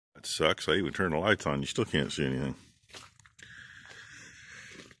It sucks. I even turn the lights on. You still can't see anything.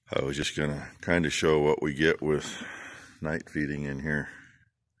 I was just going to kind of show what we get with night feeding in here.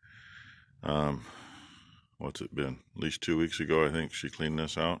 What's it been? At least 2 weeks ago, I think she cleaned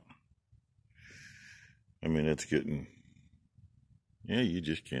this out. I mean, it's getting... Yeah, you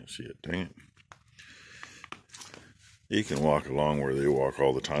just can't see it. Dang it. You can walk along where they walk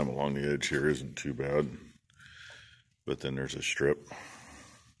all the time along the edge here. Isn't too bad. But then there's a strip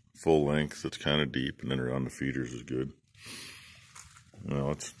full length that's kind of deep, and then around the feeders is good. Well,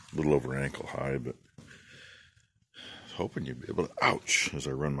 it's a little over ankle high, but I was hoping you'd be able to, ouch, as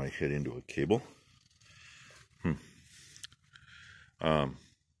I run my head into a cable.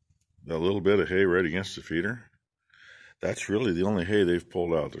 That little bit of hay right against the feeder, that's really the only hay they've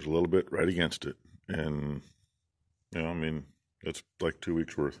pulled out. There's a little bit right against it. And, you know, I mean, it's like 2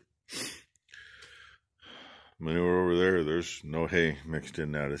 weeks worth. Manure over there, there's no hay mixed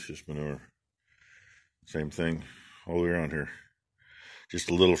in that. It's just manure. Same thing all the way around here. Just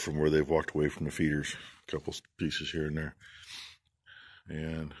a little from where they've walked away from the feeders. A couple pieces here and there.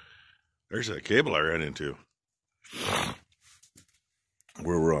 And there's that cable I ran into.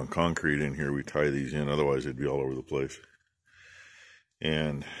 Where we're on concrete in here, we tie these in. Otherwise, they'd be all over the place.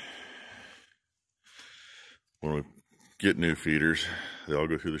 And when we get new feeders, they all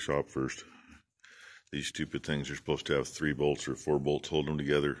go through the shop first. These stupid things are supposed to have 3 bolts or 4 bolts hold them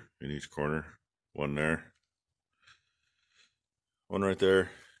together in each corner. One there. One right there.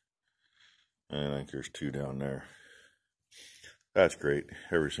 And I think there's 2 down there. That's great.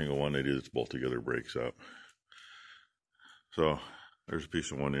 Every single one they do that's bolt together breaks up. So there's a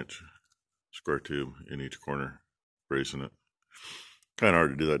piece of 1-inch square tube in each corner, bracing it. Kind of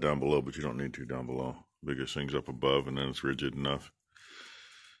hard to do that down below, but you don't need to down below. Biggest thing's up above, and then it's rigid enough.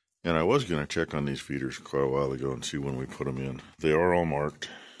 And I was going to check on these feeders quite a while ago and see when we put them in. They are all marked.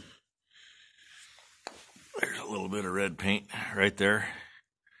 There's a little bit of red paint right there.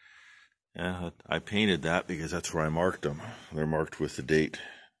 Yeah, I painted that because that's where I marked them. They're marked with the date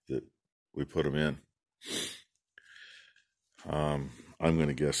that we put them in. I'm going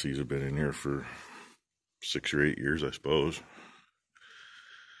to guess these have been in here for 6 or 8 years, I suppose.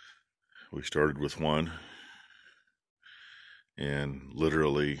 We started with 1, and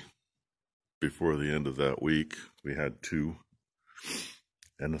literally before the end of that week, we had 2,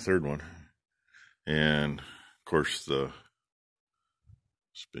 and the 3rd one. And of course, the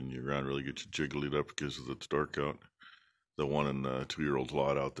spin you around really gets you jiggly up because it's dark out. The one in the 2-year-old's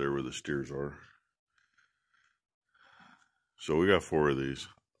lot out there where the steers are. So we got 4 of these.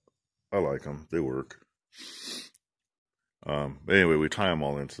 I like them. They work. But anyway, we tie them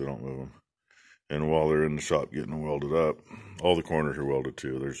all in so they don't move them. And while they're in the shop getting them welded up, all the corners are welded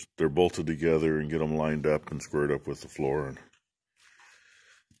too. They're bolted together and get them lined up and squared up with the floor. And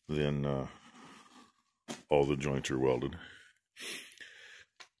then all the joints are welded.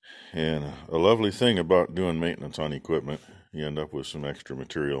 And a lovely thing about doing maintenance on equipment, you end up with some extra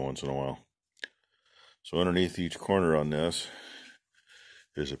material once in a while. So underneath each corner on this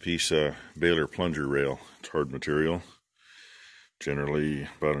is a piece of baler plunger rail. It's hard material, generally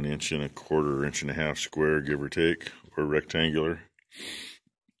about 1.25 inches, 1.5 inches square, give or take, or rectangular.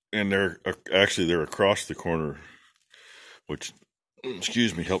 And they're across the corner, which,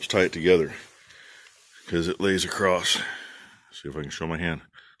 excuse me, helps tie it together because it lays across. See if I can show my hand.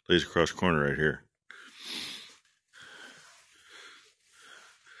 Lays across the corner right here.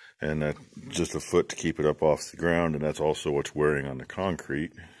 And that's just a foot to keep it up off the ground, and that's also what's wearing on the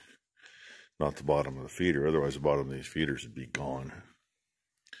concrete, not the bottom of the feeder. Otherwise, the bottom of these feeders would be gone.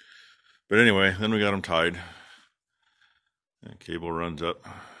 But anyway, then we got them tied. And the cable runs up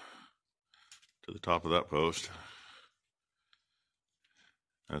to the top of that post.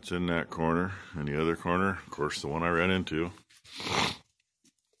 That's in that corner. And the other corner, of course, the one I ran into,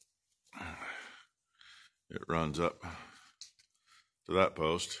 it runs up to that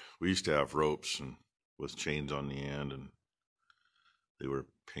post. We used to have ropes and with chains on the end, and they were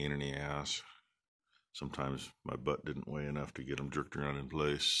a pain in the ass. Sometimes my butt didn't weigh enough to get them jerked around in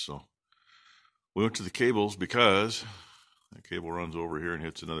place. So we went to the cables because the cable runs over here and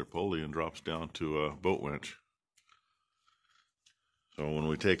hits another pulley and drops down to a boat winch. So when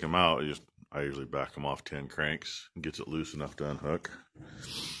we take them out, I usually back them off 10 cranks and gets it loose enough to unhook.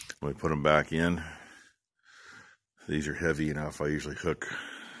 When we put them back in, these are heavy enough. I usually hook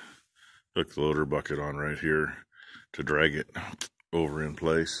the loader bucket on right here to drag it over in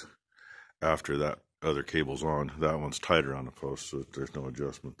place. After that other cable's on, that one's tighter on the post, so there's no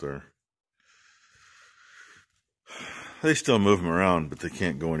adjustment there. They still move them around, but they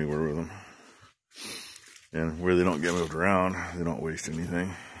can't go anywhere with them. And where they don't get moved around, they don't waste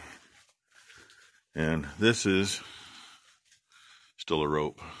anything. And this is still a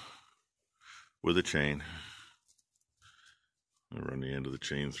rope with a chain. I run the end of the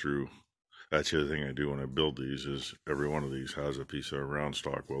chain through. That's the other thing I do when I build these is every one of these has a piece of round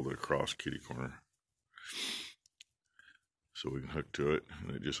stock welded across kitty corner. So we can hook to it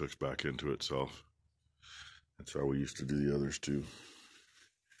and it just hooks back into itself. That's how we used to do the others too.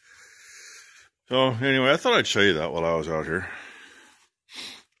 So anyway, I thought I'd show you that while I was out here.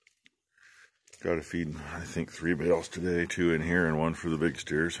 Got to feed, I think, 3 bales today, 2 in here and 1 for the big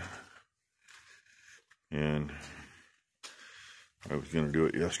steers. And I was going to do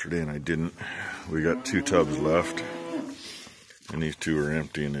it yesterday and I didn't. We got 2 tubs left. And these 2 are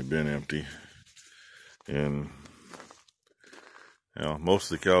empty and they've been empty. And you know,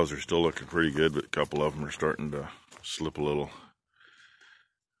 most of the cows are still looking pretty good, but a couple of them are starting to slip a little.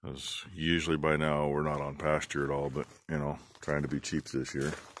 Because usually by now we're not on pasture at all, but you know, trying to be cheap this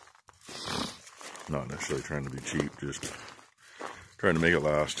year. Not necessarily trying to be cheap, just trying to make it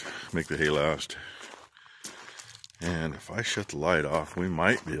last, make the hay last. And if I shut the light off, we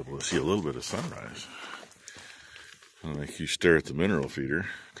might be able to see a little bit of sunrise. And like you stare at the mineral feeder.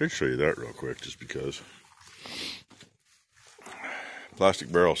 I could show you that real quick, just because.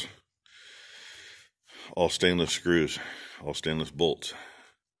 Plastic barrels. All stainless screws. All stainless bolts.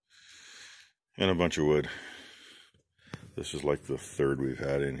 And a bunch of wood. This is like the 3rd we've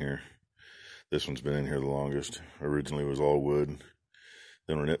had in here. This one's been in here the longest. Originally it was all wood.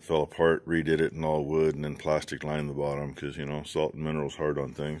 Then when it fell apart, redid it in all wood and then plastic lined the bottom because, you know, salt and mineral's hard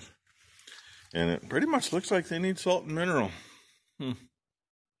on things. And it pretty much looks like they need salt and mineral.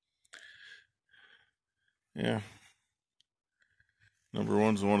 Yeah. Number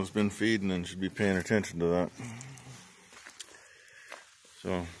 1's the one that's been feeding and should be paying attention to that.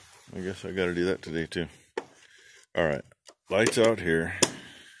 So I guess I got to do that today too. All right, lights out here.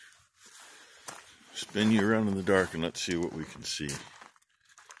 Spin you around in the dark and let's see what we can see.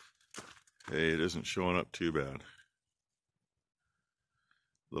 Hey, it isn't showing up too bad.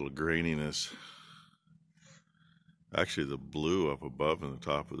 Little graininess. Actually, the blue up above in the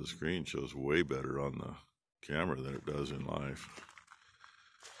top of the screen shows way better on the camera than it does in live.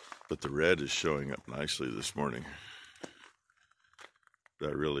 But the red is showing up nicely this morning.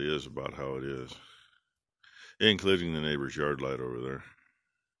 That really is about how it is. Including the neighbor's yard light over there.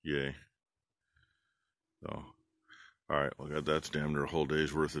 Yay. So, alright, well, that's damn near a whole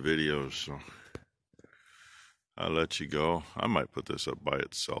day's worth of videos, so I'll let you go. I might put this up by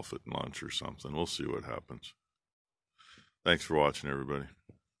itself at lunch or something. We'll see what happens. Thanks for watching, everybody.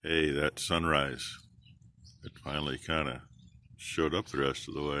 Hey, that sunrise, it finally kind of showed up the rest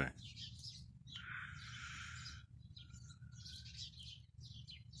of the way.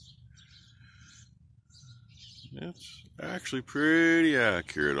 It's actually pretty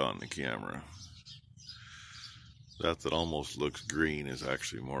accurate on the camera. That almost looks green is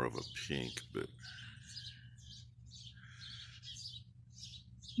actually more of a pink, but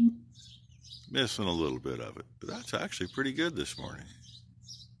missing a little bit of it. But that's actually pretty good this morning.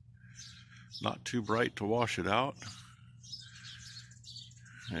 Not too bright to wash it out.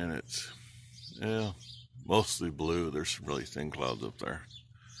 And it's, yeah, mostly blue. There's some really thin clouds up there.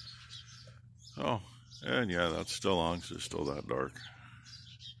 Oh, and yeah, that's still on because it's still that dark.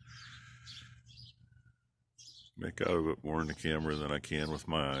 Make out of it more in the camera than I can with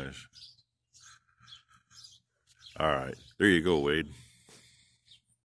my eyes. All right, there you go, Wade.